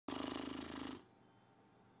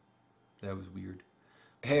That was weird.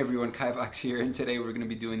 Hey everyone, Kaivox here, and today we're going to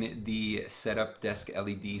be doing the setup desk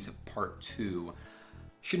LEDs part 2.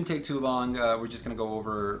 Shouldn't take too long. We're just going to go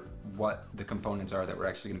over what the components are that we're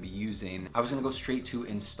actually going to be using. I was going to go straight to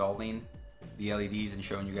installing the LEDs and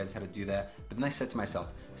showing you guys how to do that, but then I said to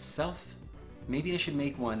myself, maybe I should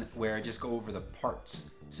make one where I just go over the parts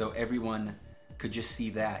so everyone could just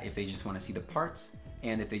see that if they just want to see the parts,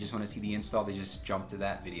 and if they just want to see the install, they just jump to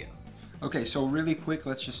that video. Okay, so really quick,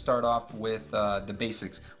 let's just start off with the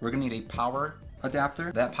basics. We're gonna need a power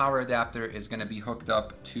adapter. That power adapter is gonna be hooked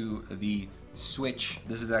up to the switch.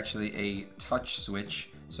 This is actually a touch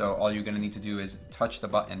switch, so all you're gonna need to do is touch the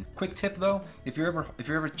button. Quick tip though, if you're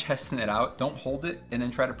ever testing it out, don't hold it and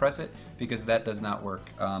then try to press it, because that does not work.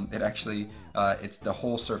 It actually, it's the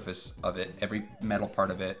whole surface of it. Every metal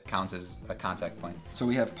part of it counts as a contact point. So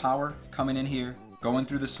we have power coming in here, going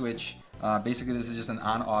through the switch. Basically this is just an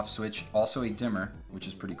on-off switch, also a dimmer, which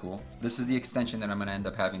is pretty cool. This is the extension that I'm going to end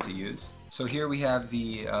up having to use. So here we have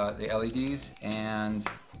the LEDs, and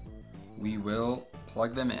we will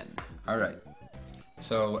plug them in. Alright,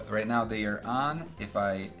 so right now they are on. If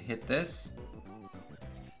I hit this,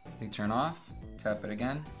 they turn off. Tap it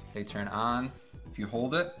again, they turn on. If you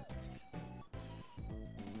hold it,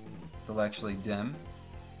 they'll actually dim.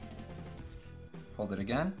 Hold it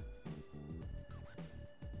again.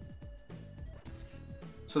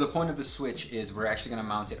 So the point of the switch is we're actually going to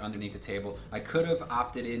mount it underneath the table. I could have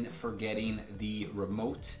opted in for getting the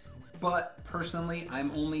remote, but personally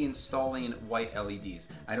I'm only installing white LEDs.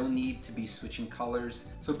 I don't need to be switching colors.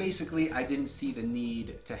 So basically I didn't see the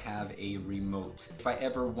need to have a remote. If I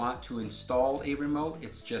ever want to install a remote,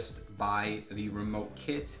 it's just buy the remote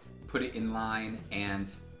kit, put it in line, and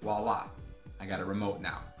voila, I got a remote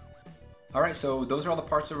now. Alright, so those are all the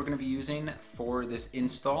parts that we're going to be using for this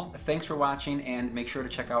install. Thanks for watching, and make sure to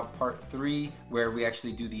check out part 3 where we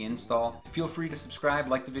actually do the install. Feel free to subscribe,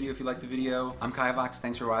 like the video if you like the video. I'm Kaivox,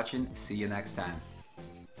 thanks for watching, see you next time.